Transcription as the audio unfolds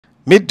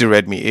Meet the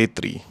Redmi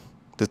A3,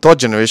 the third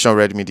generation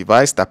Redmi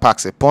device that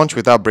packs a punch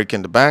without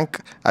breaking the bank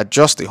at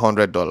just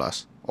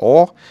 $100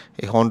 or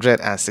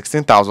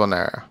 116,000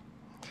 naira.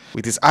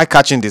 With its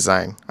eye-catching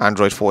design,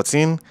 Android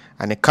 14,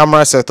 and a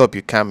camera setup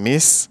you can't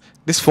miss,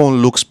 this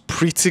phone looks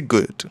pretty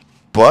good.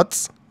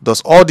 But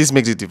does all this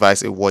make the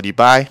device a worthy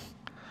buy?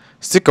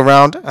 Stick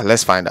around and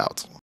let's find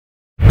out.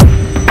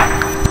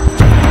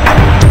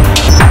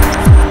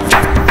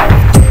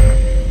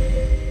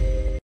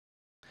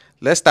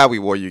 Let's start with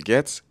what you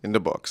get in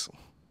the box.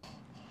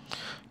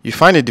 You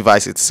find the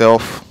device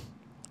itself,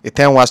 a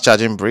 10 watts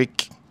charging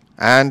brick,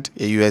 and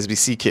a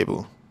USB-C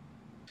cable.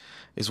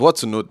 It's worth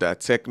to note that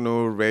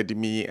Tecno,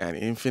 Redmi, and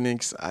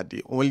Infinix are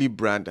the only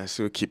brand that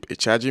still keep a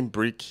charging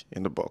brick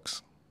in the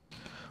box.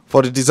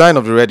 For the design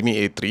of the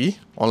Redmi A3,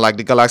 unlike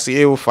the Galaxy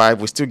A05,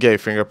 we still get a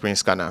fingerprint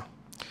scanner,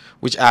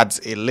 which adds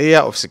a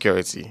layer of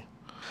security.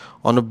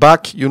 On the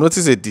back, you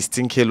notice a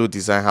distinct halo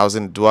design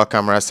housing the dual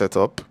camera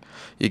setup.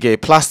 You get a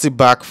plastic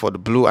back for the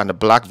blue and the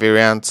black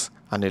variant,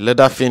 and a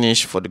leather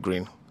finish for the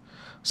green.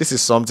 This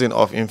is something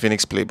of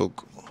Infinix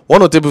playbook. One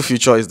notable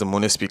feature is the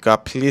mono speaker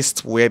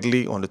placed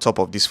weirdly on the top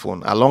of this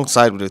phone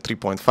alongside with a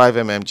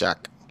 3.5mm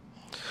jack.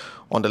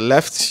 On the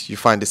left, you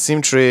find the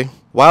SIM tray,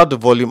 while the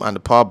volume and the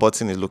power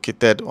button is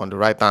located on the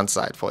right hand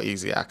side for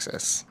easy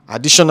access.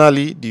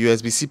 Additionally, the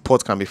USB-C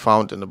port can be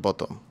found in the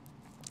bottom.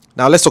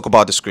 Now let's talk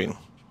about the screen.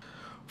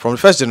 From the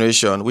first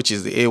generation, which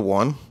is the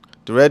A1,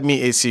 the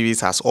Redmi A series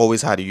has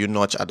always had a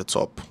U-notch at the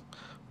top,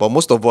 but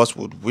most of us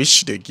would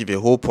wish they give a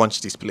hole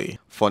punch display.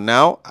 For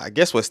now, I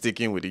guess we're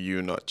sticking with the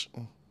U-notch.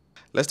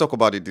 Let's talk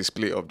about the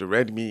display of the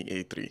Redmi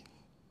A3.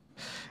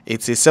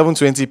 It's a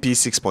 720p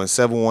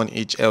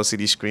 6.71-inch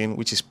LCD screen,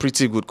 which is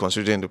pretty good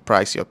considering the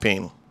price you're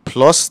paying.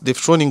 Plus, they've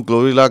thrown in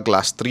Gorilla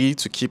Glass 3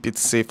 to keep it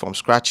safe from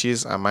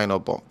scratches and minor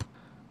bump.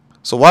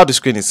 So while the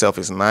screen itself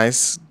is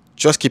nice,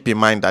 just keep in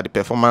mind that the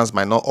performance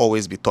might not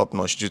always be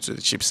top-notch due to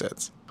the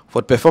chipset.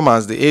 For the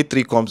performance, the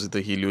A3 comes with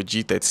the Helio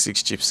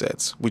G36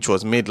 chipset, which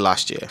was made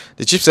last year.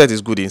 The chipset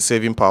is good in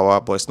saving power,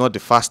 but it's not the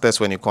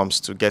fastest when it comes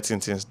to getting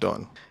things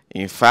done.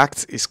 In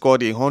fact, it scored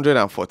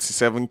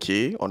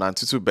 147K on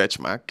Antutu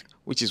benchmark,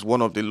 which is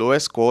one of the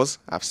lowest scores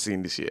I've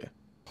seen this year.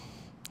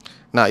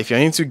 Now, if you're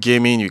into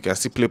gaming, you can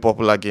still play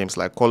popular games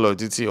like Call of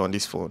Duty on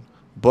this phone,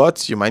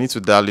 but you might need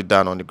to dial it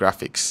down on the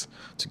graphics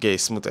to get a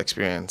smooth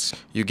experience.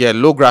 You get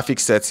low graphics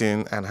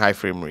setting and high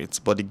frame rates,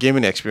 but the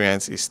gaming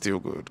experience is still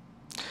good.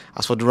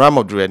 As for the RAM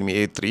of the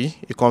Redmi A3,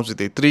 it comes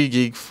with a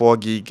 3GB,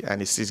 4GB,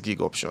 and a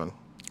 6GB option,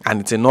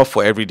 and it's enough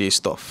for everyday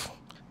stuff.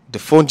 The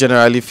phone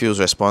generally feels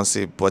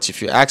responsive, but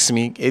if you ask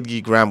me,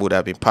 8GB RAM would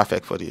have been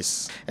perfect for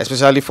this,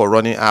 especially for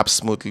running apps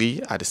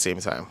smoothly at the same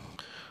time.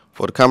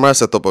 For the camera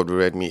setup of the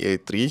Redmi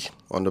A3,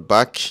 on the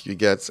back you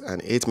get an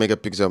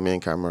 8MP main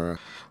camera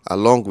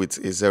along with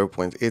a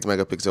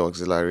 0.8MP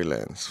auxiliary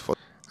lens.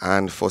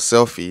 And for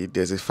selfie,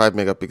 there's a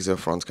 5MP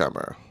front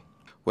camera.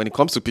 When it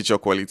comes to picture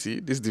quality,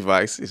 this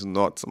device is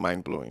not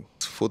mind-blowing.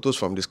 Photos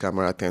from this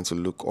camera tend to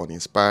look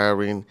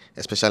uninspiring,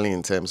 especially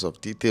in terms of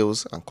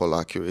details and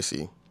color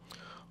accuracy.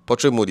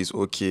 Portrait mode is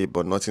okay,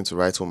 but nothing to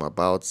write home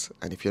about,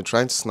 and if you're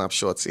trying to snap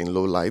shots in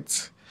low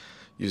light,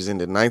 using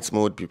the night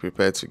mode, be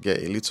prepared to get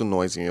a little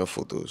noise in your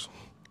photos.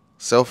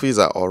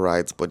 Selfies are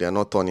alright, but they are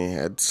not turning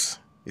heads.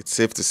 It's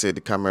safe to say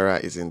the camera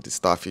isn't the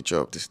star feature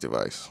of this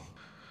device.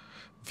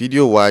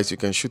 Video-wise, you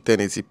can shoot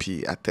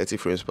 1080p at 30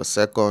 frames per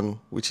second,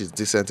 which is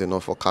decent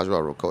enough for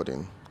casual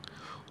recording.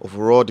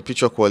 Overall, the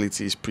picture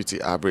quality is pretty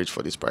average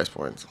for this price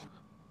point.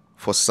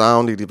 For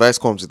sound, the device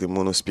comes with a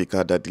mono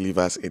speaker that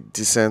delivers a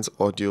decent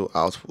audio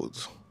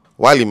output.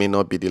 While it may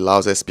not be the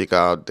loudest speaker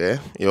out there,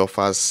 it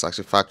offers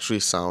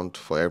satisfactory sound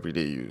for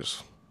everyday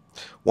use.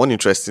 One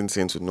interesting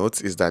thing to note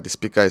is that the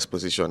speaker is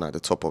positioned at the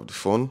top of the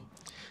phone.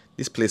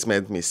 This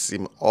placement may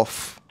seem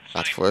off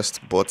at first,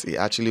 but it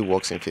actually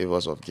works in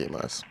favors of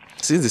gamers.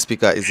 Since the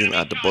speaker isn't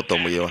at the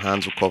bottom where your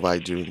hands will cover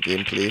it during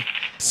gameplay,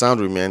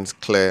 sound remains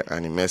clear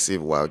and immersive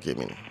while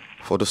gaming.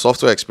 For the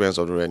software experience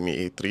of the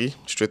Redmi A3,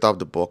 straight out of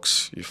the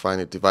box, you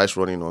find a device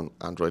running on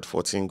Android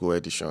 14 Go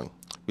Edition,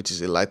 which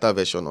is a lighter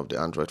version of the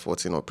Android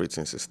 14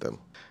 operating system.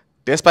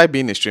 Despite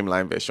being a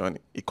streamlined version,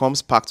 it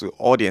comes packed with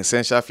all the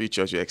essential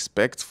features you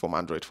expect from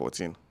Android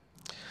 14.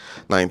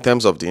 Now, in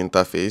terms of the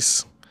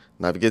interface,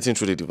 navigating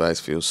through the device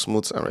feels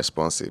smooth and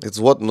responsive. It's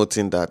worth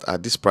noting that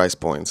at this price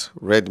point,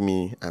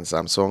 Redmi and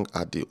Samsung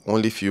are the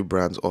only few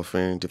brands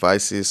offering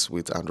devices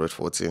with Android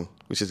 14,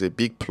 which is a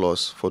big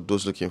plus for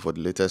those looking for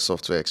the latest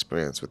software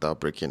experience without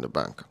breaking the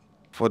bank.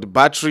 For the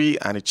battery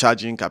and the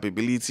charging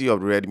capability of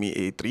the Redmi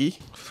A3,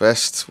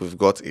 first we've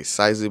got a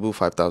sizable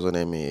 5000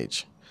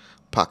 mAh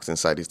packed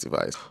inside this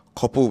device,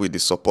 coupled with the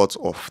support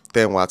of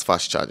 10 watt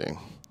fast charging.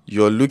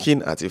 You're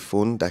looking at a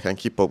phone that can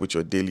keep up with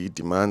your daily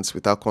demands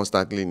without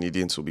constantly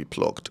needing to be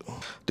plugged.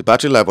 The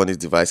battery life on this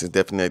device is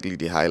definitely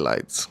the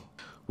highlight.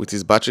 With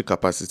its battery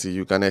capacity,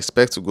 you can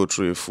expect to go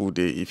through a full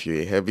day if you're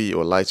a heavy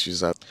or light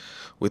user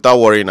without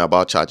worrying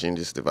about charging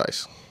this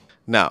device.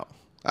 Now,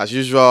 as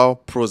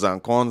usual, pros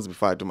and cons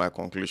before I do my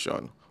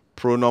conclusion.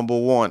 Pro number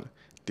one,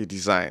 the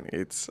design.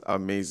 It's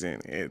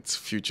amazing. It's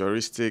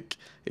futuristic.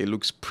 It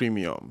looks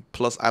premium.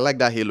 Plus, I like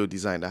that halo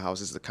design that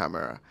houses the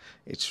camera.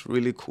 It's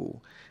really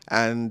cool.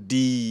 And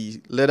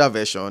the leather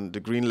version, the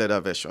green leather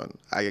version,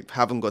 I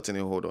haven't gotten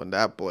a hold on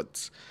that,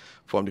 but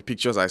from the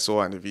pictures I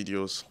saw and the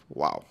videos,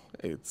 wow,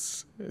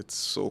 it's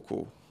so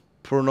cool.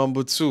 Pro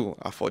number two,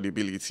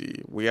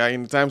 affordability. We are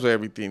in times where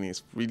everything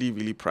is really,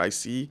 really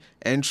pricey.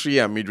 Entry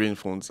and mid-range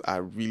phones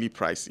are really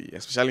pricey,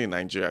 especially in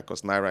Nigeria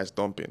because Naira is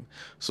dumping.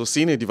 So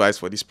seeing a device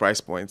for this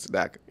price point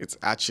that it's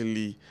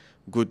actually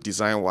good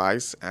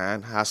design-wise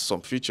and has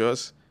some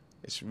features,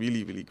 it's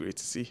really, really great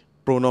to see.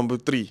 Pro number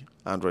three,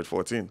 Android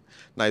 14.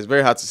 Now, it's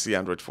very hard to see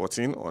Android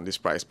 14 on this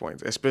price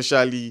point,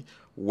 especially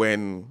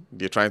when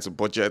they're trying to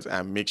budget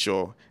and make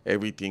sure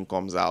everything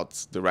comes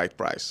out the right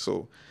price.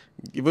 So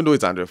even though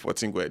it's Android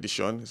 14 Go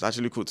Edition, it's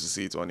actually cool to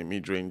see it on a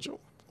mid-range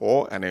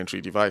or an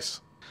entry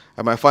device.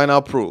 And my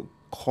final pro,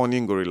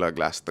 Corning Gorilla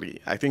Glass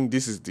 3. I think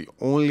this is the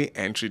only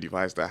entry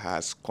device that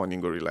has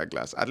Corning Gorilla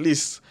Glass, at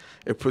least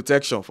a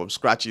protection from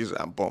scratches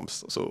and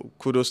bumps. So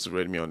kudos to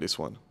Redmi on this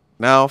one.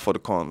 Now for the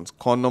cons.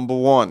 Con number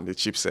one, the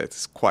chipset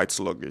is quite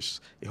sluggish.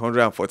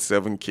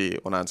 147K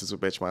on Antutu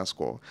benchmark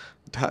score.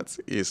 That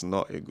is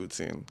not a good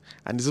thing.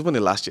 And it's even a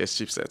last year's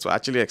chipset, so I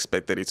actually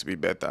expected it to be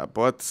better.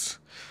 But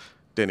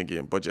then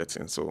again,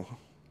 budgeting, so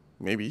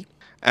maybe.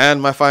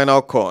 And my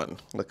final con,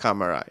 the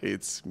camera,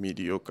 it's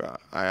mediocre.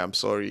 I am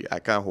sorry, I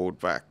can't hold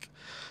back.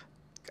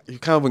 You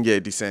can't even get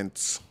a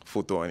decent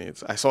photo on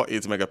it. I saw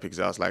 8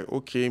 megapixels. I was like,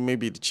 okay,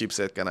 maybe the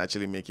chipset can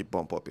actually make it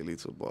bump up a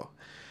little, but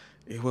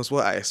it was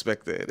what I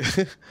expected.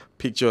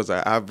 Pictures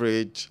are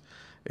average.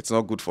 It's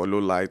not good for low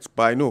light.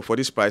 But I know for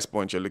this price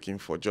point, you're looking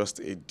for just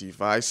a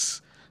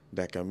device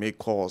that can make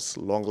calls,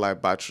 long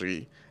life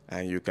battery,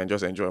 and you can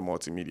just enjoy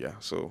multimedia.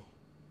 So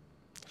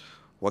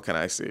what can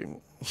I say?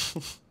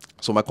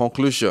 So my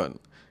conclusion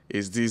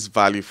is this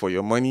value for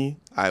your money?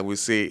 I would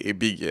say a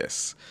big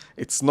yes.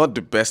 It's not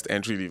the best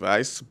entry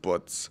device,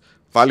 but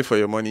value for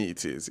your money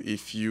it is.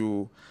 If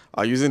you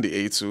are using the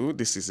A2,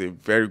 this is a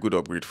very good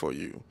upgrade for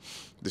you.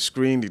 The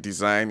screen, the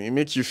design, it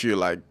makes you feel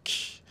like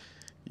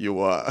you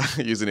are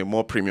using a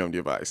more premium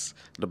device.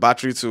 The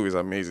battery too is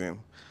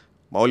amazing.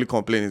 My only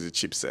complaint is the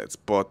chipset,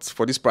 but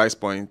for this price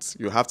point,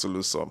 you have to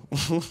lose some.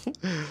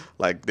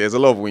 Like, there's a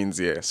lot of wins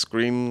here.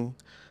 Screen,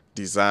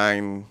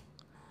 design,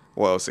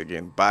 what else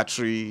again?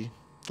 Battery,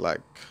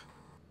 like,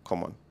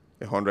 come on,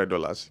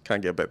 $100.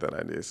 Can't get better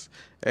than this.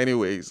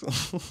 Anyways,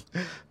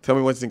 tell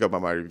me what you think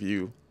about my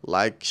review.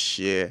 Like,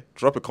 share,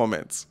 drop a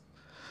comment.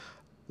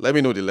 Let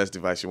me know the last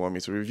device you want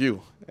me to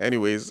review.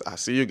 Anyways, I'll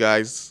see you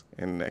guys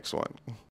in the next one.